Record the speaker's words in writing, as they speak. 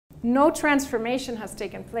no transformation has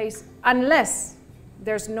taken place unless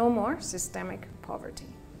there's no more systemic poverty.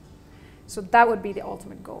 So that would be the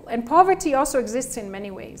ultimate goal. And poverty also exists in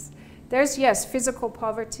many ways. There's, yes, physical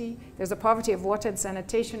poverty. There's the poverty of water and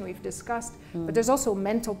sanitation we've discussed, but there's also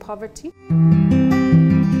mental poverty.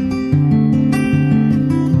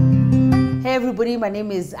 Hey everybody, my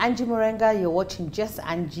name is Angie Murenga. You're watching Just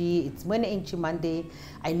Angie. It's Mwangi Monday.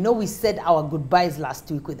 I know we said our goodbyes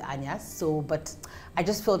last week with Anja, but I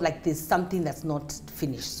just felt like there's something that's not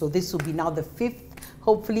finished. So this will be now the fifth,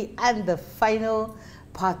 hopefully, and the final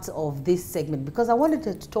part of this segment, because I wanted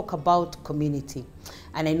to talk about community.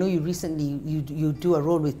 And I know you recently, you do a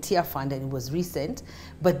role with Tear Fund, and it was recent,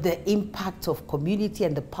 but the impact of community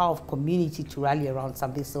and the power of community to rally around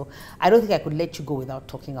something. So I don't think I could let you go without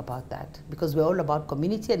talking about that, because we're all about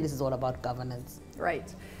community and this is all about governance.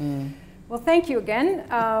 Right. Well, thank you again.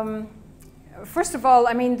 First of all,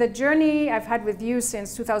 I mean, the journey I've had with you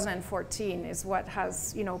since 2014 is what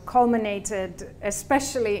has, culminated,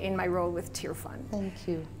 especially in my role with Tear Fund. Thank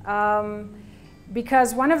you.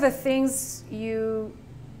 Because one of the things you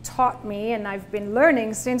taught me, and I've been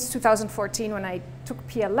learning since 2014 when I took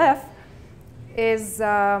PLF, is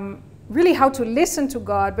really how to listen to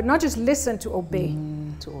God, but not just listen, to obey.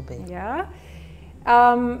 To obey. Yeah.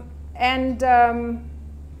 And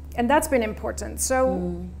that's been important.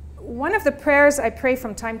 So one of the prayers I pray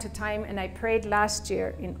from time to time, and I prayed last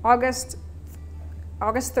year in August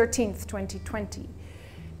 13th, 2020,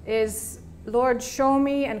 is, Lord, show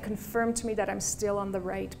me and confirm to me that I'm still on the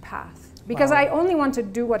right path. Because I only want to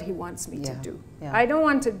do what He wants me to do. Yeah. I don't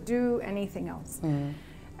want to do anything else.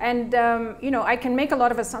 And, I can make a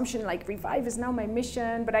lot of assumptions, like Revive is now my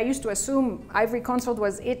mission, but I used to assume Ivory Consult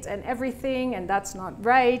was it and everything, and that's not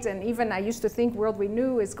right. And even I used to think World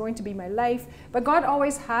Renew is going to be my life. But God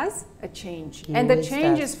always has a change. And the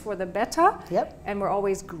change is for the better, and we're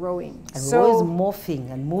always growing. And we're always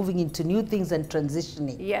morphing and moving into new things and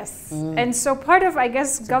transitioning. Yes. And so part of, I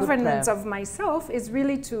guess, governance of myself is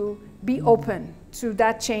really to be open to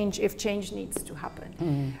that change if change needs to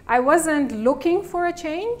happen. I wasn't looking for a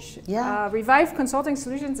change. Revive Consulting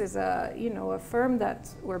Solutions is a firm that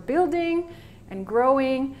we're building and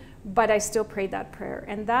growing, but I still prayed that prayer.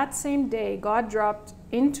 And that same day, God dropped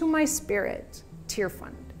into my spirit Tear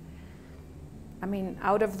Fund. I mean,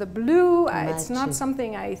 out of the blue, it's not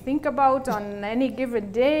something I think about on any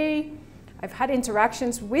given day. I've had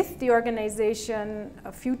interactions with the organization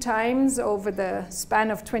a few times over the span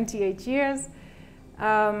of 28 years.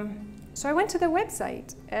 So I went to the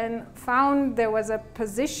website and found there was a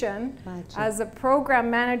position as a program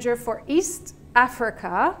manager for East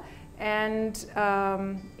Africa and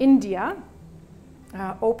India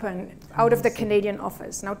open out of the Canadian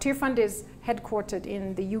office. Now, Tear Fund is headquartered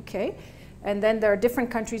in the UK. And then there are different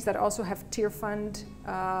countries that also have Tear Fund,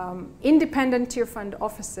 independent Tear Fund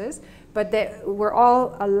offices, but we're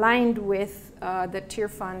all aligned with the Tear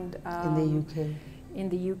Fund in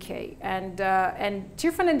the UK. And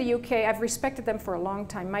Tear Fund in the UK, I've respected them for a long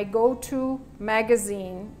time. My go-to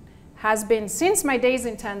magazine has been, since my days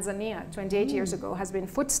in Tanzania, 28 years ago, has been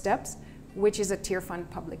Footsteps, which is a Tear Fund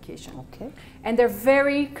publication. And they're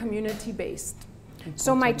very community-based.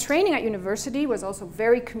 So my training at university was also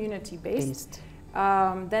very community-based.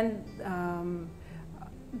 Then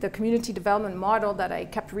the community development model that I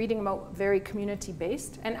kept reading about, very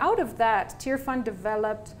community-based. And out of that, Tear Fund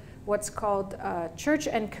developed what's called church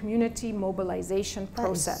and community mobilization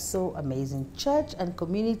process. That is so amazing. Church and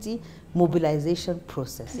community mobilization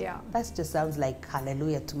process. Yeah. That just sounds like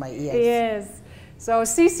hallelujah to my ears. Yes. So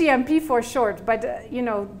CCMP for short, but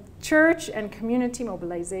church and community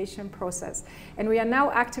mobilization process. And we are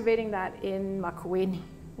now activating that in Makueni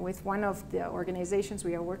with one of the organizations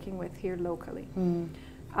we are working with here locally.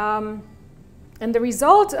 And the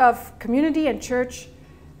result of community and church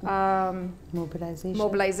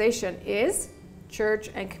mobilization is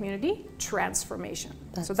church and community transformation.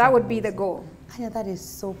 So that would be the goal. Yeah, that is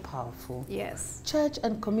so powerful. Yes. Church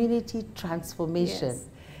and community transformation. Yes.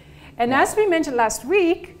 And as we mentioned last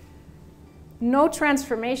week, no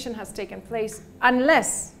transformation has taken place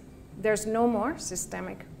unless there's no more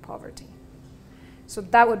systemic poverty. So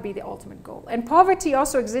that would be the ultimate goal. And poverty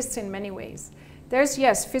also exists in many ways. There's,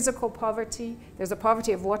 yes, physical poverty. There's the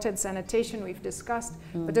poverty of water and sanitation we've discussed.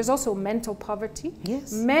 But there's also mental poverty.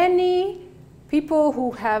 Yes. Many people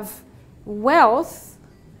who have wealth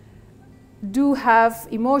do have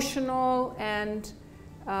emotional and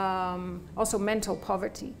also mental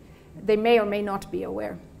poverty. They may or may not be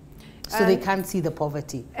aware. So they can't see the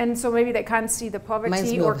poverty. And so maybe they can't see the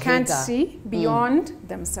poverty or can't see beyond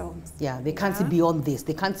themselves. Yeah, they can't see beyond this.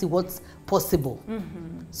 They can't see what's possible.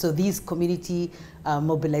 So these community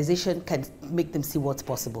mobilization can make them see what's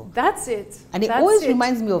possible. That's it. And it always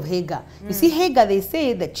reminds me of Hagar. You see, Hagar, they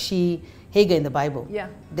say that Hagar in the Bible,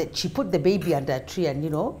 that she put the baby under a tree and,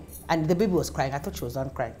 and the baby was crying. I thought she was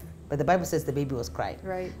not crying. But the Bible says the baby was crying.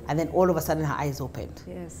 Right. And then all of a sudden her eyes opened.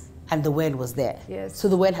 Yes. And the well was there. Yes. So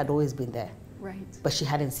the well had always been there. Right. But she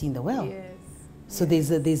hadn't seen the well. Yes. So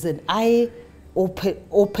there's an eye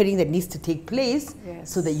opening that needs to take place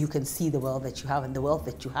so that you can see the well that you have and the wealth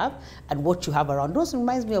that you have and what you have around. Those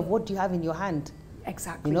reminds me of what you have in your hand.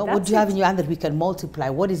 Exactly. What do you have in your hand that we can multiply?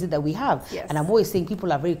 What is it that we have? Yes. And I'm always saying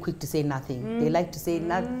people are very quick to say nothing. They like to say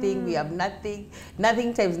nothing, we have nothing.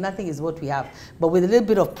 Nothing times nothing is what we have. But with a little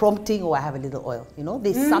bit of prompting, I have a little oil.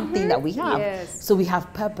 There's something that we have. Yes. So we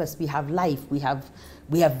have purpose, we have life, we have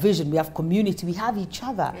vision, we have community, we have each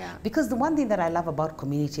other. Yeah. Because the one thing that I love about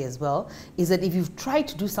community as well is that if you've tried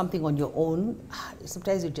to do something on your own,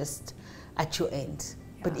 sometimes you're just at your end.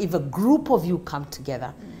 Yeah. But if a group of you come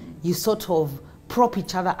together, you sort of prop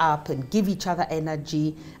each other up and give each other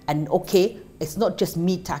energy and it's not just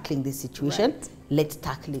me tackling this situation, let's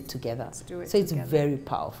tackle it together. Let's do it so it's together. very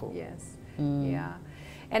powerful. Yes. Yeah.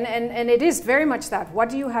 And it is very much that. What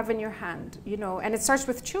do you have in your hand? And it starts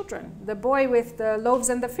with children. The boy with the loaves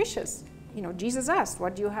and the fishes. Jesus asked,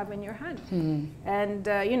 what do you have in your hand? And,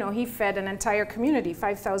 he fed an entire community,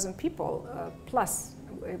 5,000 people plus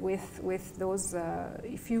with those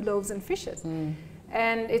few loaves and fishes.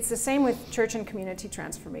 And it's the same with church and community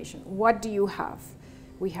transformation. What do you have?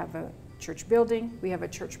 We have a church building, we have a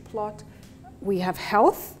church plot, we have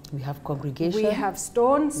health, we have congregation, we have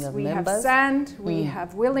stones, we members. have sand, we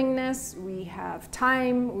have willingness, we have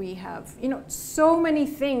time, we have, so many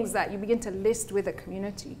things that you begin to list with a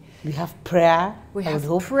community. We have prayer. We have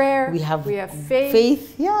prayer. We have faith.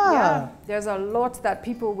 Faith, yeah. There's a lot that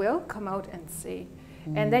people will come out and say.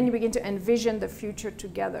 And then you begin to envision the future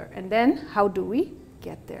together. And then how do we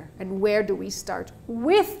get there? And where do we start?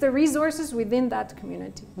 With the resources within that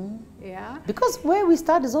community. Yeah. Because where we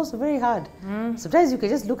start is also very hard. Sometimes you can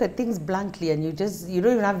just look at things blankly and you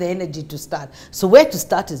don't even have the energy to start. So where to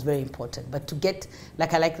start is very important. But to get,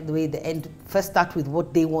 I like the way the end, first start with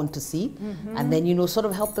what they want to see and then, sort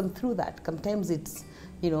of help them through that. Sometimes it's,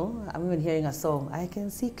 I'm even hearing a song, I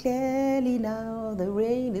can see clearly now, the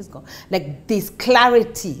rain is gone. Like this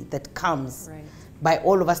clarity that comes by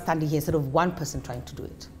all of us standing here instead of one person trying to do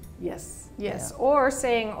it. Yes, yes. Yeah. Or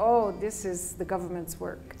saying, this is the government's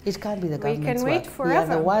work. It can't be the government's work. We can wait forever.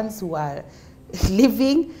 We are the ones who are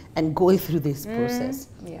living and going through this process.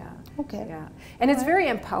 Yeah. Okay. Yeah. And it's very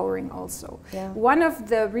empowering also. Yeah. One of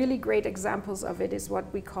the really great examples of it is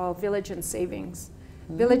what we call village and savings.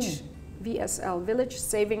 Village VSL, Village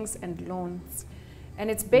Savings and Loans.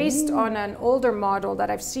 And it's based on an older model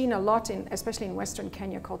that I've seen a lot especially in Western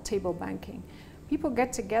Kenya, called table banking. People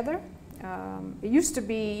get together. It used to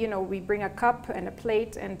be, we bring a cup and a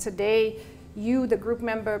plate, and today you, the group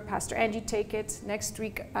member, Pastor Angie, take it. Next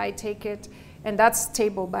week I take it. And that's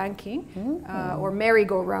table banking or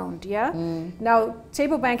merry-go-round, yeah? Now,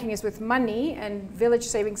 table banking is with money, and Village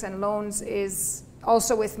Savings and Loans is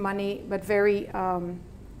also with money, but very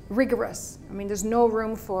rigorous. I mean, there's no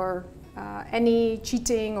room for any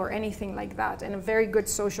cheating or anything like that, and a very good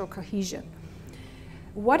social cohesion.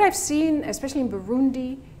 What I've seen, especially in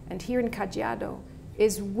Burundi and here in Kajiado,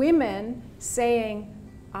 is women saying,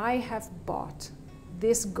 I have bought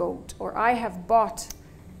this goat, or I have bought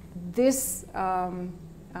this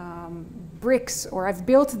bricks, or I've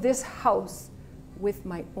built this house with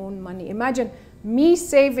my own money. Imagine me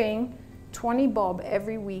saving 20 bob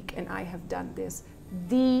every week, and I have done this.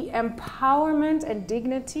 The empowerment and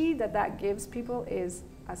dignity that gives people is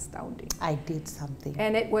astounding. I did something.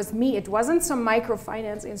 And it was me. It wasn't some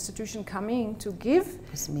microfinance institution coming to give.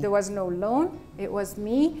 There was no loan. It was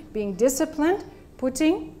me being disciplined,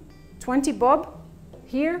 putting 20 bob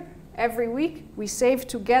here every week. We save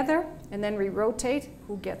together, and then we rotate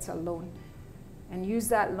who gets a loan. And use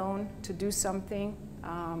that loan to do something.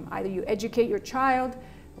 Either you educate your child,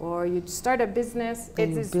 or you start a business.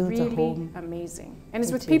 It is really amazing. And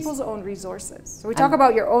it's with people's own resources. So we talk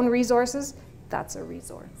about your own resources. That's a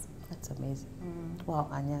resource. That's amazing. Wow,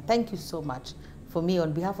 Anja, thank you so much. For me,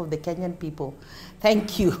 on behalf of the Kenyan people,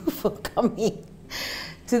 thank you for coming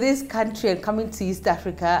to this country and coming to East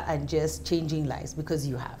Africa and just changing lives, because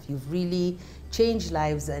you have. You've really changed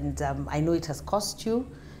lives, and I know it has cost you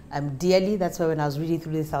dearly. That's why when I was reading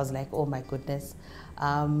through this, I was like, oh my goodness.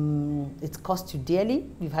 It's cost you dearly.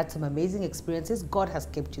 You've had some amazing experiences. God has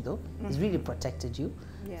kept you though. He's really protected you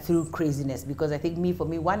through craziness, because I think for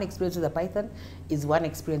me, one experience with a python is one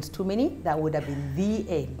experience too many. That would have been the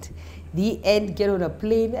end. The end, get on a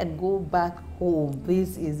plane and go back home.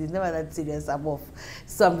 It's never that serious. I'm off.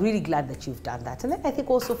 So I'm really glad that you've done that. And then I think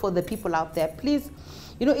also for the people out there, please,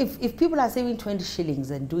 you know, if people are saving 20 shillings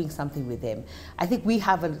and doing something with them, I think we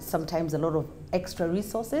have sometimes a lot of extra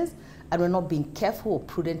resources, and we're not being careful or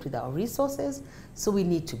prudent with our resources. So we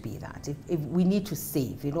need to be that. If we need to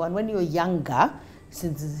save, you know, and when you're younger,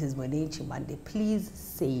 since this is Mwangi Monday, please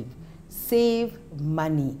save. Save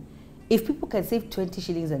money. If people can save 20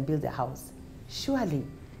 shillings and build a house, surely,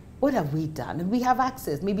 what have we done? And we have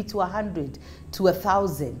access maybe to 100, to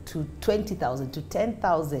 1,000, to 20,000, to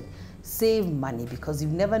 10,000. Save money, because you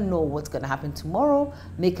never know what's going to happen tomorrow.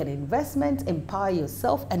 Make an investment, empower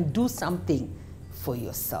yourself, and do something for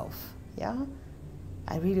yourself. Yeah?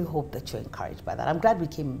 I really hope that you're encouraged by that. I'm glad we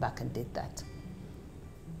came back and did that.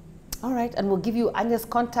 All right, and we'll give you Anya's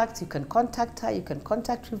contacts. You can contact her, you can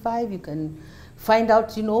contact Revive, you can find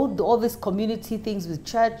out, you know, all these community things with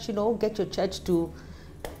church, you know, get your church to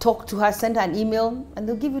talk to her, send her an email, and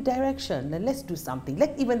they'll give you direction. And let's do something.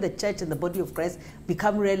 Let even the church and the body of Christ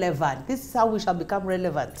become relevant. This is how we shall become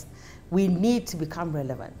relevant. We need to become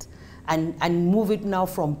relevant and move it now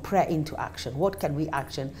from prayer into action. What can we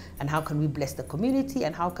action, and how can we bless the community,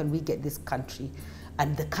 and how can we get this country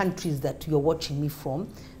and the countries that you're watching me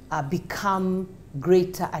from become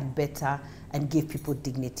greater and better, and give people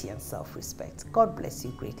dignity and self-respect. God bless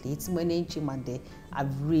you greatly. It's Mwangi Monday.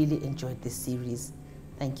 I've really enjoyed this series.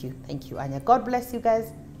 Thank you, Anya. God bless you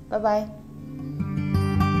guys. Bye-bye.